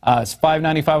 It's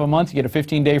 $5.95 a month. You get a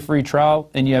 15-day free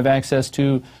trial, and you have access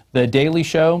to the Daily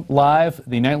Show live,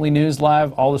 the Nightly News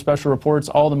live, all the special reports,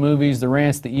 all the movies, the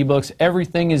rants, the ebooks.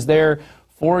 Everything is there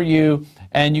for you,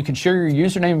 and you can share your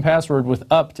username and password with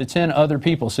up to 10 other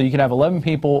people. So you can have 11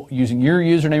 people using your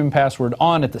username and password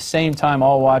on at the same time,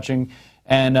 all watching.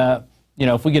 And you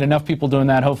know, if we get enough people doing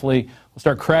that, hopefully we'll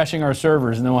start crashing our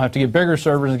servers, and then we'll have to get bigger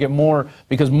servers and get more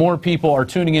because more people are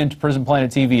tuning in to Prison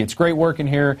Planet TV. It's great working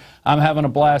here. I'm having a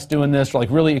blast doing this, like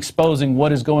really exposing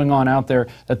what is going on out there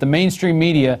that the mainstream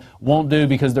media won't do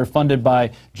because they're funded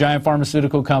by giant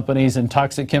pharmaceutical companies and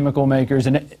toxic chemical makers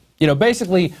and, you know,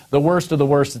 basically the worst of the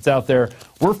worst that's out there.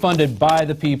 We're funded by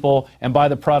the people and by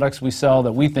the products we sell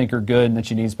that we think are good and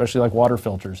that you need, especially like water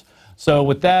filters. So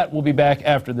with that, we'll be back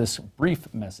after this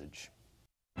brief message.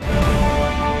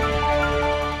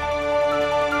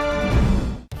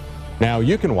 Now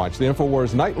you can watch the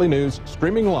InfoWars Nightly News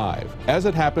streaming live as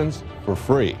it happens for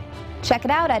free. Check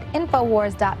it out at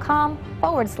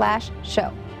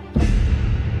Infowars.com/show.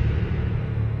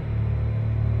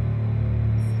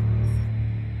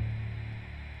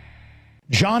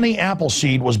 Johnny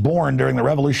Appleseed was born during the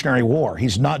Revolutionary War.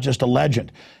 He's not just a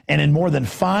legend. And in more than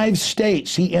 5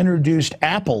 states, he introduced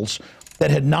apples that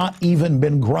had not even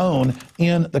been grown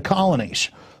in the colonies.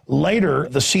 Later,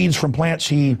 the seeds from plants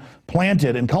he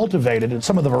planted and cultivated and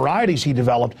some of the varieties he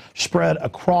developed spread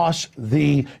across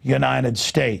the United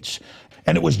States.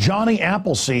 And it was Johnny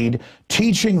Appleseed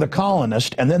teaching the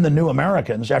colonists and then the new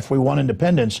Americans, after we won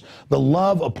independence, the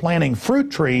love of planting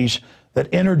fruit trees that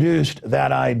introduced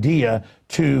that idea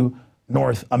to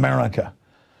North America.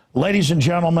 Ladies and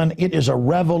gentlemen, it is a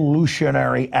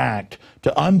revolutionary act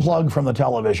to unplug from the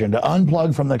television, to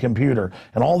unplug from the computer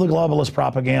and all the globalist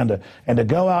propaganda, and to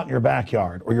go out in your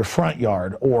backyard or your front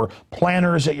yard or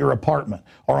planters at your apartment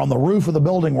or on the roof of the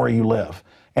building where you live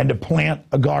and to plant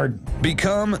a garden.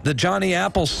 Become the Johnny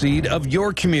Appleseed of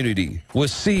your community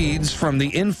with seeds from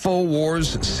the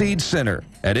InfoWars Seed Center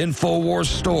at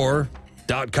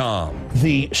InfoWarsStore.com.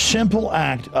 The simple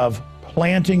act of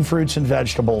planting fruits and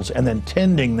vegetables and then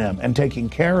tending them and taking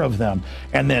care of them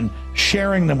and then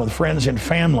sharing them with friends and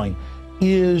family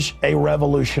is a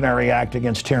revolutionary act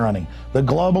against tyranny. The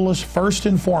globalists, first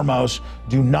and foremost,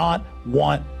 do not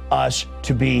want us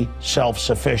to be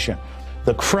self-sufficient.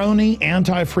 The crony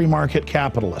anti-free market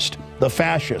capitalist, the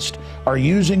fascist, are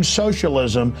using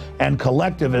socialism and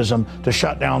collectivism to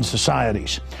shut down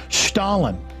societies.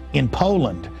 Stalin in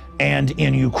Poland and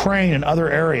in Ukraine and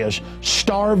other areas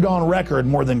starved on record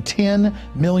more than 10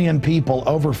 million people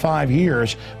over 5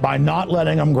 years by not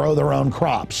letting them grow their own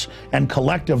crops and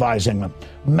collectivizing them.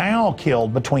 Mao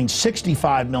killed between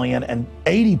 65 million and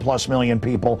 80+ million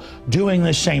people doing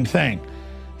this same thing.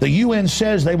 The UN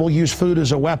says they will use food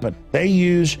as a weapon. They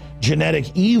use genetic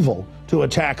evil to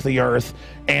attack the earth,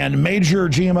 and major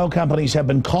GMO companies have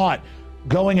been caught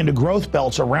going into growth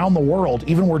belts around the world,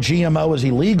 even where GMO is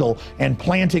illegal, and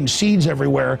planting seeds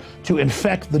everywhere to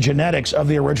infect the genetics of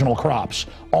the original crops.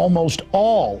 Almost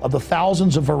all of the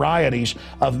thousands of varieties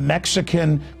of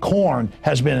Mexican corn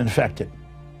has been infected.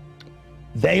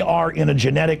 They are in a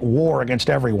genetic war against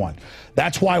everyone.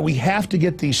 That's why we have to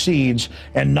get these seeds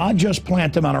and not just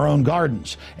plant them on our own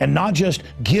gardens and not just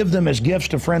give them as gifts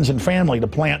to friends and family to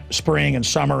plant spring and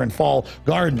summer and fall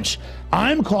gardens.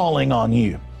 I'm calling on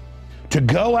you to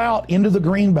go out into the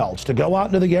green belts, to go out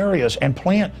into the areas and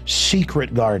plant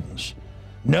secret gardens.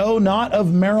 No, not of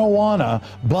marijuana,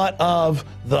 but of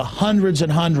the hundreds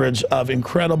and hundreds of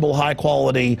incredible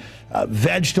high-quality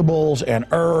vegetables and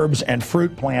herbs and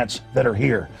fruit plants that are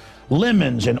here.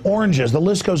 Lemons and oranges, the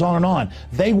list goes on and on.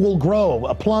 They will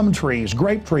grow, plum trees,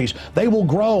 grape trees, they will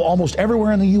grow almost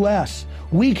everywhere in the U.S.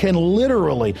 We can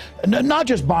literally, not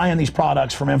just buying these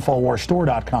products from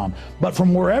InfoWarsStore.com, but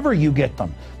from wherever you get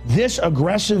them. This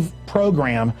aggressive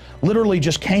program literally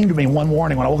just came to me one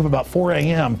morning when I woke up about 4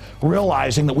 a.m.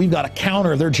 realizing that we've got to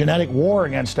counter their genetic war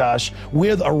against us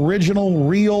with original,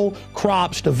 real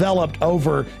crops developed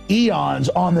over eons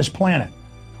on this planet.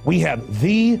 We have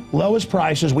the lowest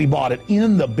prices. We bought it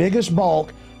in the biggest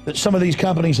bulk that some of these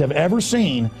companies have ever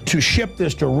seen to ship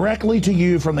this directly to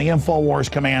you from the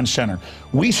InfoWars Command Center.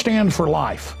 We stand for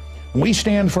life. We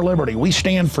stand for liberty. We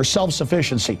stand for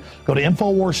self-sufficiency. Go to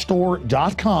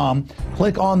InfoWarsStore.com,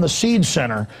 click on the Seed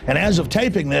Center, and as of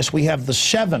taping this, we have the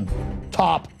 7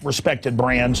 top respected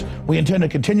brands. We intend to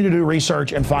continue to do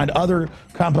research and find other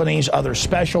companies, other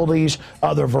specialties,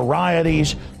 other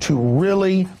varieties to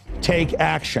really take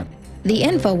action. The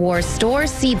InfoWars Store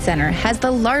Seed Center has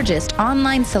the largest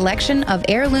online selection of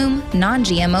heirloom,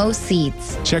 non-GMO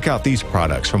seeds. Check out these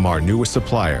products from our newest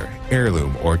supplier,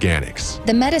 Heirloom Organics.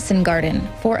 The Medicine Garden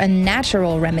for a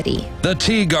natural remedy. The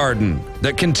Tea Garden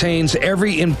that contains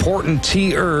every important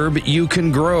tea herb you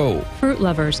can grow. Fruit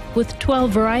Lovers with 12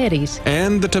 varieties.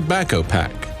 And the Tobacco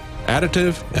Pack,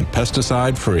 additive and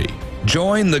pesticide free.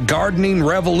 Join the gardening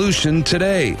revolution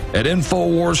today at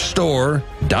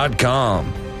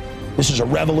InfoWarsStore.com. This is a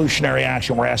revolutionary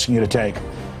action we're asking you to take.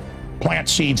 Plant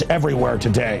seeds everywhere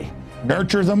today.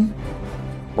 Nurture them,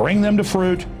 bring them to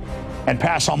fruit, and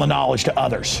pass on the knowledge to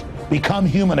others. Become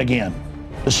human again.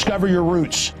 Discover your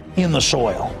roots in the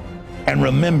soil. And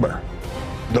remember,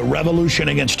 the revolution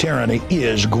against tyranny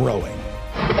is growing.